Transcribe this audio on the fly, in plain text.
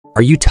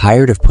Are you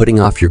tired of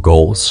putting off your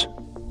goals?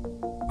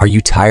 Are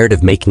you tired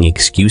of making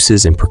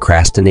excuses and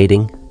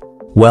procrastinating?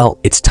 Well,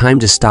 it's time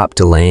to stop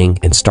delaying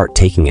and start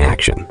taking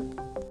action.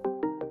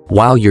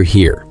 While you're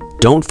here,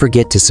 don't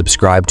forget to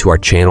subscribe to our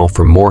channel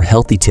for more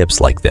healthy tips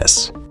like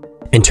this,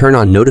 and turn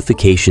on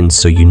notifications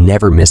so you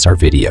never miss our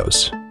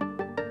videos.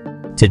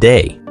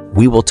 Today,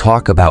 we will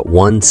talk about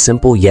one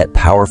simple yet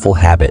powerful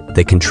habit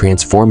that can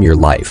transform your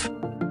life.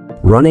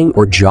 Running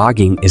or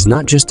jogging is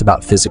not just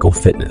about physical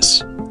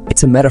fitness.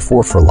 It's a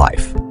metaphor for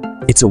life.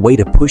 It's a way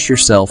to push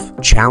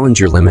yourself, challenge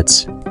your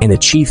limits, and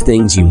achieve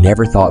things you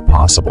never thought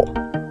possible.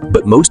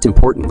 But most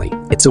importantly,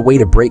 it's a way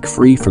to break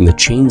free from the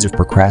chains of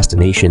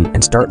procrastination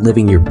and start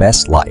living your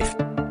best life.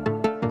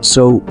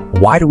 So,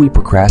 why do we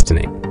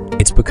procrastinate?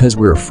 It's because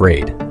we're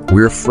afraid.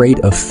 We're afraid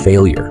of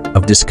failure,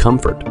 of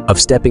discomfort,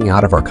 of stepping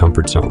out of our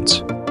comfort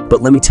zones.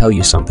 But let me tell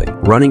you something,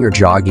 running or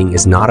jogging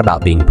is not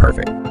about being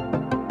perfect.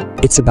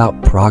 It's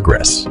about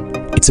progress.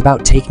 It's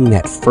about taking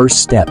that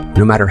first step,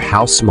 no matter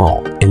how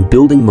small, and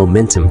building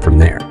momentum from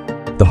there.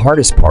 The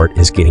hardest part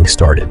is getting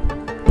started.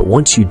 But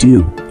once you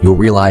do, you'll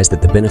realize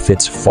that the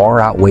benefits far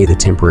outweigh the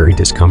temporary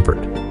discomfort.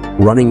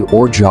 Running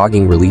or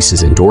jogging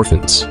releases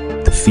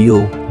endorphins, the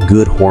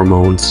feel-good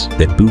hormones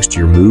that boost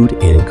your mood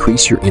and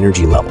increase your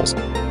energy levels.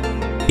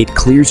 It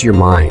clears your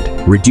mind,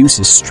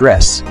 reduces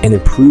stress, and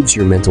improves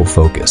your mental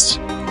focus.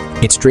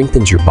 It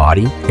strengthens your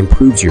body,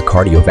 improves your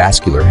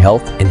cardiovascular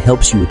health, and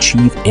helps you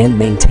achieve and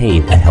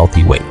maintain a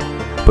healthy weight.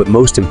 But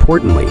most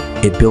importantly,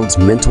 it builds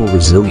mental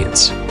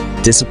resilience,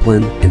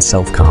 discipline, and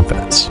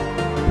self-confidence.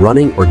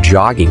 Running or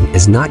jogging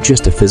is not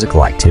just a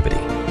physical activity.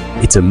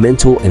 It's a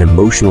mental and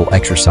emotional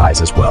exercise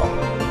as well.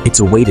 It's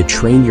a way to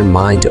train your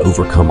mind to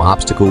overcome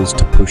obstacles,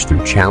 to push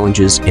through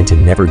challenges, and to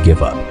never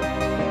give up.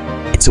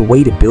 It's a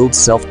way to build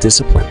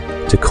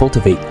self-discipline, to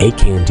cultivate a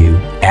can-do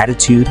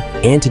attitude,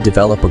 and to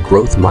develop a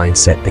growth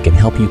mindset that can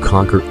help you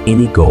conquer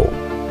any goal,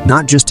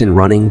 not just in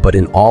running, but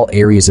in all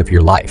areas of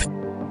your life.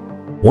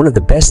 One of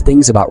the best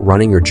things about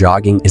running or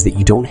jogging is that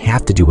you don't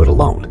have to do it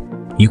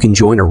alone. You can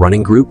join a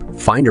running group,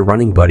 find a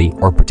running buddy,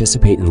 or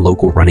participate in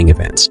local running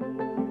events.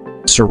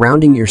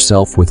 Surrounding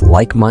yourself with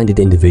like-minded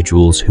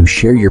individuals who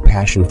share your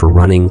passion for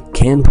running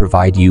can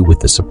provide you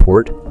with the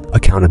support,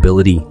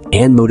 accountability,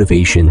 and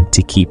motivation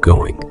to keep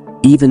going,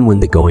 even when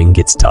the going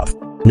gets tough.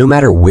 No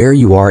matter where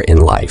you are in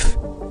life,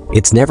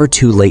 it's never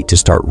too late to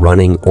start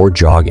running or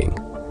jogging.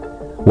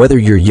 Whether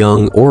you're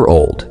young or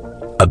old,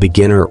 a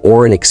beginner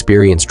or an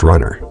experienced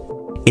runner,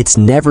 it's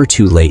never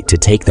too late to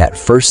take that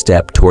first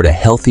step toward a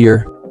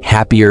healthier,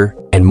 happier,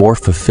 and more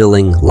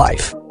fulfilling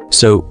life.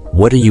 So,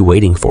 what are you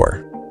waiting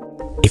for?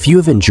 If you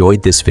have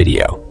enjoyed this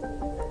video,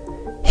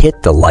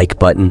 hit the like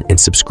button and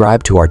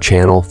subscribe to our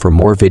channel for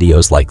more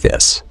videos like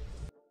this.